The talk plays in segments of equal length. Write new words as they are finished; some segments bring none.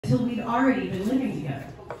until we'd already been living together.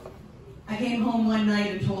 I came home one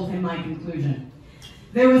night and told him my conclusion.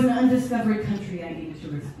 There was an undiscovered country I needed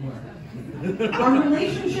to explore. Our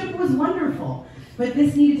relationship was wonderful, but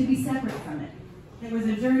this needed to be separate from it. It was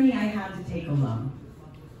a journey I had to take alone.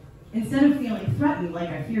 Instead of feeling threatened like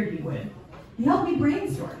I feared he would, he helped me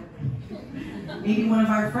brainstorm. Maybe one of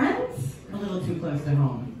our friends? A little too close to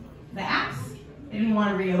home. The apps? They didn't want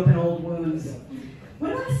to reopen old wounds.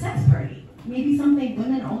 What about a sex party? Maybe something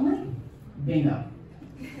women only? Bingo.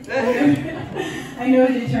 I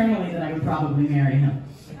noted internally that I would probably marry him.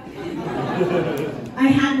 I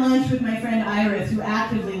had lunch with my friend Iris, who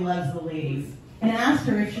actively loves the ladies, and asked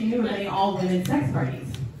her if she knew of any all-women sex parties.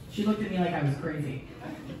 She looked at me like I was crazy.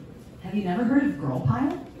 Have you never heard of Girl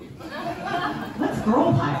Pile? What's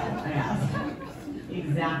Girl Pile? I asked.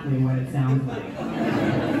 Exactly what it sounds like.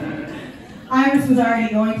 Iris was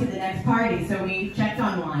already going to the next party, so we checked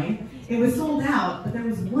online. It was sold out, but there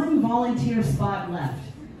was one volunteer spot left,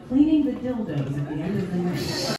 cleaning the dildos at the end of the night.